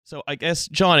So I guess,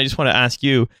 John, I just want to ask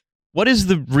you, what is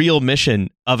the real mission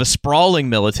of a sprawling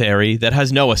military that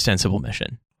has no ostensible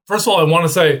mission? First of all, I want to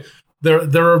say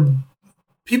there are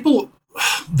people.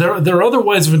 There are other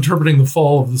ways of interpreting the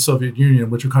fall of the Soviet Union,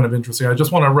 which are kind of interesting. I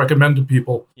just want to recommend to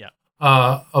people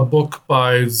a book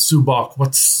by Zubok.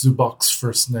 What's Zubok's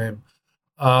first name?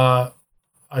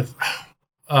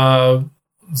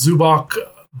 Zubok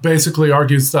basically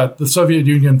argues that the Soviet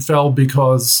Union fell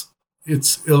because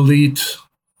its elite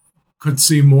could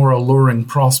see more alluring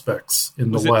prospects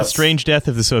in the West. The strange death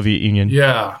of the Soviet Union?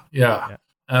 Yeah.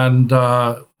 And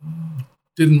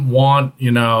didn't want,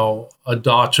 a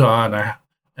dacha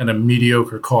and a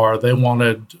mediocre car. They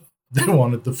wanted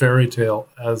the fairy tale,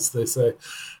 as they say.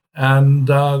 And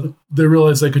they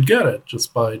realized they could get it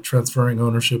just by transferring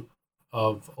ownership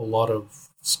of a lot of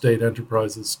state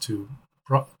enterprises to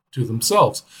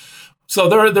themselves. So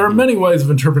there are many ways of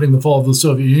interpreting the fall of the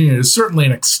Soviet Union. It's certainly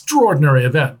an extraordinary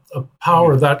event, a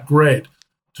power that great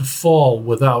to fall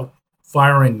without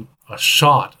firing a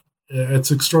shot.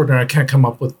 It's extraordinary. I can't come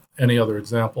up with any other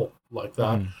example like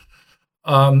that.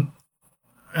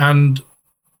 And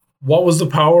what was the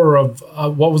power of,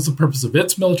 what was the purpose of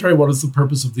its military? What is the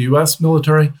purpose of the U.S.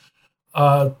 military?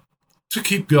 To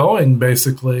keep going,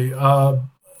 basically.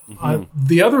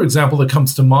 The other example that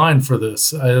comes to mind for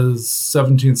this is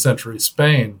 17th century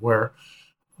Spain, where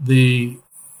the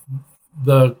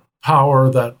power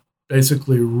that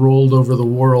basically ruled over the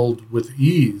world with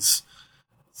ease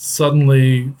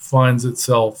suddenly finds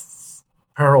itself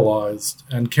paralyzed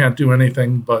and can't do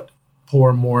anything but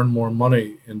pour more and more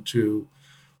money into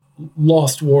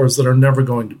lost wars that are never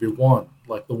going to be won.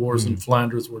 Like the wars in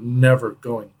Flanders were never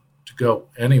going to go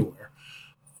anywhere.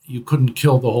 You couldn't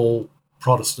kill the whole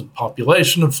Protestant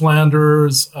population of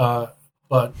Flanders,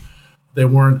 but they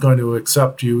weren't going to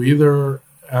accept you either,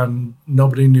 and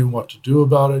nobody knew what to do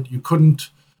about it. You couldn't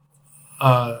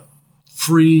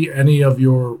free any of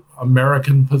your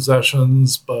American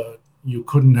possessions, but you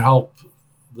couldn't help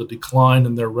the decline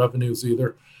in their revenues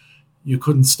either. You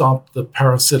couldn't stop the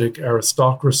parasitic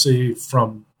aristocracy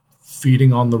from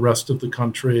feeding on the rest of the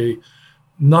country.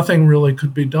 Nothing really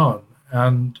could be done.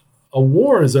 And a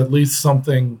war is at least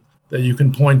something that you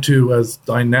can point to as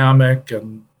dynamic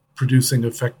and producing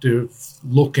effective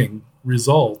looking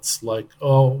results. Like,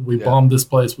 we bombed this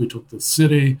place, we took this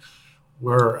city,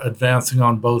 we're advancing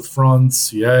on both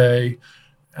fronts, yay.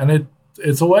 And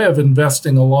it's a way of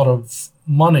investing a lot of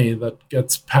money that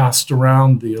gets passed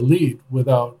around the elite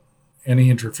without any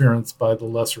interference by the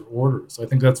lesser orders. I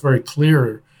think that's very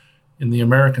clear in the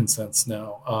American sense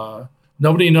now.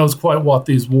 Nobody knows quite what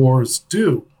these wars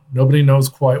do. Nobody knows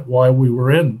quite why we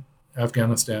were in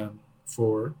Afghanistan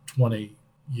for 20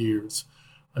 years.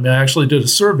 I mean, I actually did a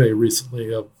survey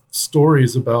recently of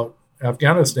stories about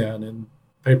Afghanistan in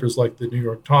papers like the New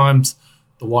York Times,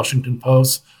 the Washington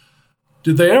Post.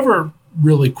 Did they ever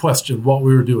really question what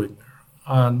we were doing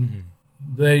there?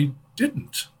 They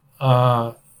didn't.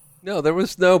 No, there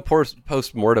was no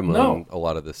post-mortem on a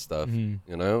lot of this stuff, And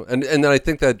then I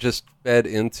think that just fed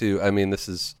into, I mean, this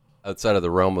is outside of the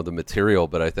realm of the material,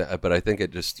 but I think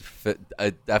it just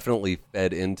it definitely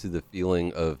fed into the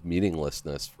feeling of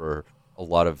meaninglessness for a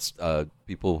lot of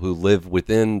people who live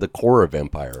within the core of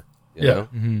empire, you know,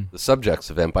 the subjects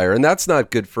of empire, and that's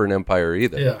not good for an empire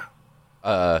either.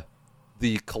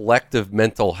 The collective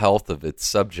mental health of its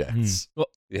subjects.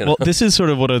 Well, this is sort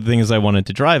of one of the things I wanted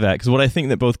to drive at, because what I think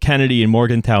that both Kennedy and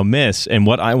Morgenthau miss, and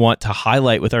what I want to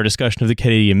highlight with our discussion of the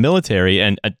Canadian military,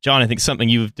 and John, I think something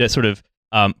you've just sort of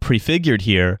prefigured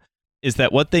here, is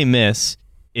that what they miss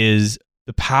is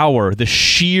the power, the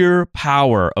sheer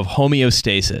power of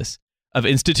homeostasis, of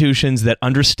institutions that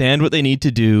understand what they need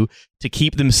to do to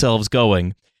keep themselves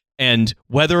going. And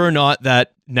whether or not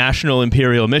that national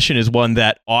imperial mission is one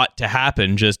that ought to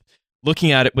happen, just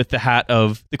looking at it with the hat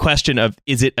of the question of,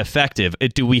 is it effective?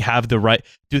 Do we have the right,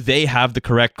 do they have the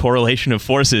correct correlation of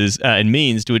forces and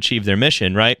means to achieve their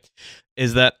mission, right?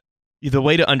 Is that the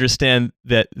way to understand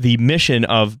that the mission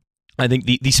of, I think,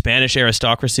 the Spanish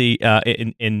aristocracy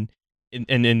in the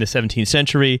 17th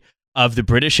century, of the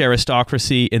British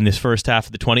aristocracy in this first half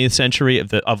of the 20th century, of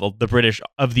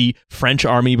the French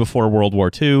army before World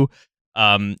War II,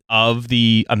 of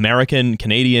the American,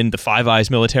 Canadian, the Five Eyes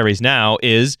militaries now,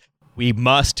 is we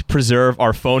must preserve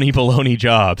our phony baloney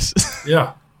jobs.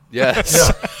 Yeah. Yes.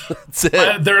 Yeah. That's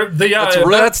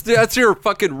it. That's your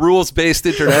fucking rules-based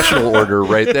international order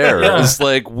right there. Yeah. It's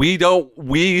like, we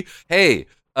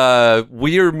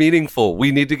are meaningful.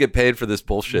 We need to get paid for this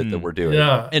bullshit that we're doing.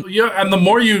 Yeah. And the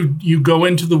more you go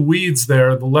into the weeds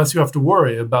there, the less you have to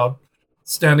worry about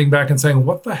standing back and saying,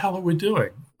 what the hell are we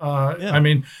doing? I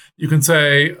mean, you can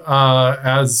say,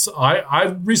 as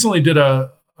I recently did an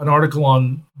article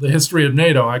on the history of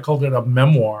NATO. I called it a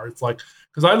memoir. It's like,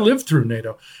 because I lived through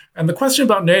NATO. And the question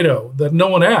about NATO that no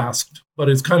one asked, but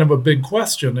is kind of a big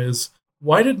question, is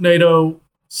why did NATO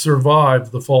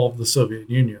survive the fall of the Soviet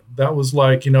Union? That was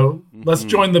like, let's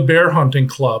join the bear hunting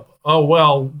club. Oh,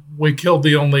 well, we killed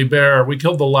the only bear. We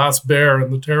killed the last bear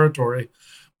in the territory.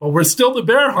 But we're still the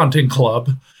bear hunting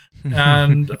club.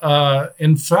 And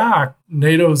in fact,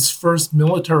 NATO's first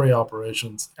military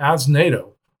operations as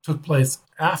NATO took place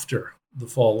after the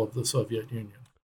fall of the Soviet Union.